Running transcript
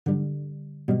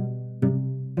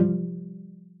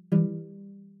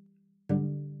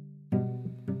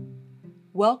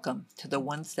Welcome to the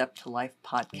One Step to Life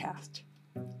podcast,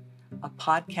 a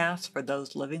podcast for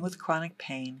those living with chronic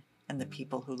pain and the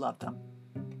people who love them.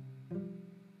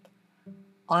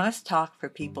 Honest talk for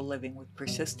people living with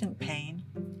persistent pain,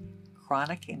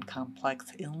 chronic and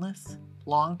complex illness,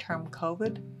 long-term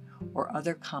COVID, or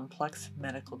other complex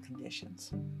medical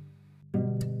conditions.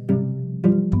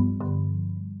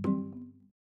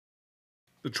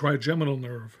 The Trigeminal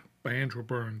Nerve by Andrew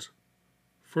Burns.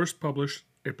 First published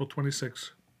April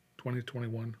 26,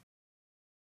 2021.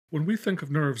 When we think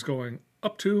of nerves going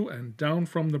up to and down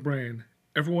from the brain,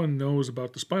 everyone knows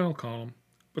about the spinal column,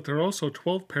 but there are also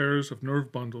 12 pairs of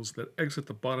nerve bundles that exit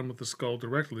the bottom of the skull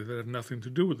directly that have nothing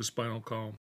to do with the spinal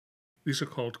column. These are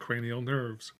called cranial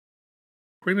nerves.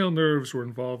 Cranial nerves were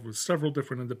involved with several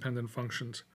different independent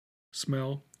functions: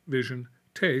 smell, vision,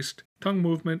 taste, tongue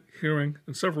movement, hearing,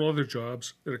 and several other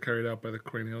jobs that are carried out by the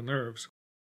cranial nerves.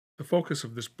 The focus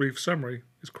of this brief summary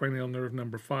is cranial nerve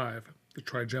number 5, the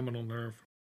trigeminal nerve.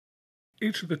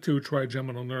 Each of the two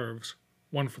trigeminal nerves,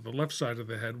 one for the left side of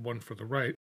the head, one for the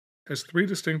right, has 3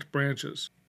 distinct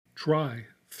branches: tri,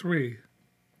 3,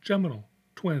 geminal,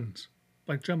 twins,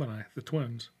 like Gemini, the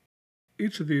twins.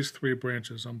 Each of these 3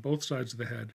 branches on both sides of the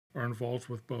head are involved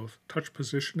with both touch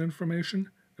position information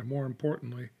and, more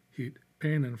importantly, heat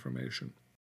pain information.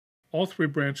 All 3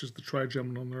 branches of the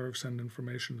trigeminal nerve send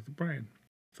information to the brain.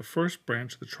 The first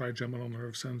branch of the trigeminal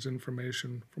nerve sends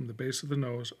information from the base of the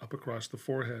nose up across the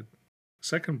forehead. The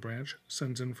second branch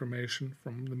sends information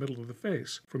from the middle of the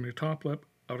face, from your top lip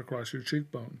out across your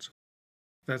cheekbones.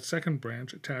 That second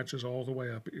branch attaches all the way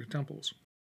up at your temples.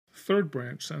 The third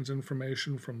branch sends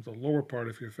information from the lower part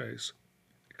of your face.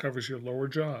 It covers your lower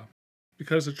jaw.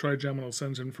 Because the trigeminal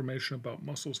sends information about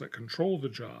muscles that control the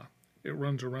jaw, it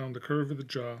runs around the curve of the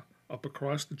jaw, up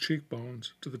across the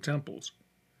cheekbones to the temples.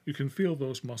 You can feel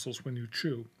those muscles when you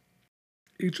chew.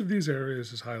 Each of these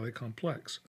areas is highly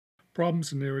complex.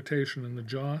 Problems and irritation in the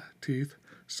jaw, teeth,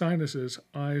 sinuses,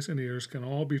 eyes, and ears can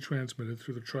all be transmitted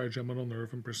through the trigeminal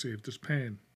nerve and perceived as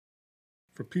pain.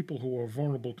 For people who are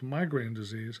vulnerable to migraine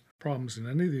disease, problems in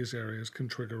any of these areas can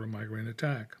trigger a migraine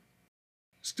attack.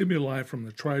 Stimuli from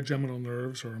the trigeminal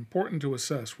nerves are important to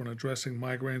assess when addressing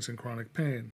migraines and chronic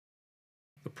pain.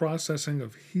 The processing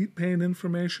of heat pain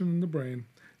information in the brain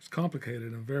is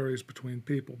complicated and varies between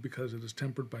people because it is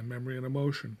tempered by memory and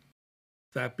emotion.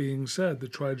 That being said, the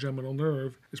trigeminal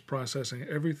nerve is processing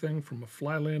everything from a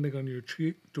fly landing on your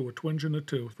cheek to a twinge in the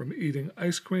tooth, from eating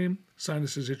ice cream,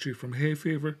 sinuses itchy from hay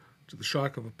fever, to the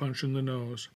shock of a punch in the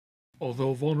nose.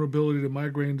 Although vulnerability to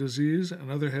migraine disease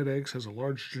and other headaches has a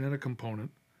large genetic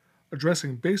component,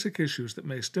 addressing basic issues that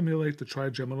may stimulate the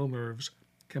trigeminal nerves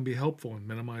can be helpful in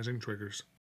minimizing triggers.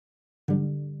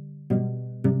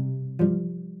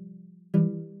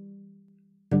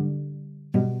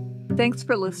 Thanks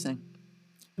for listening.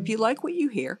 If you like what you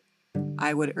hear,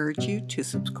 I would urge you to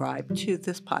subscribe to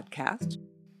this podcast.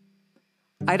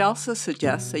 I'd also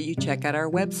suggest that you check out our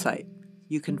website.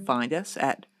 You can find us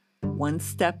at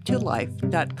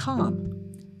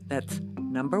onesteptolife.com. That's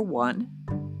number 1,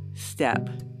 step,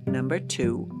 number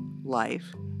 2,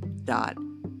 life.com.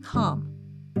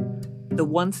 The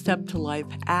One Step to Life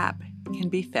app can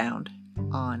be found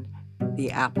on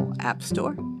the Apple App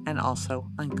Store and also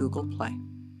on Google Play.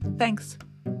 Thanks.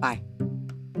 Bye.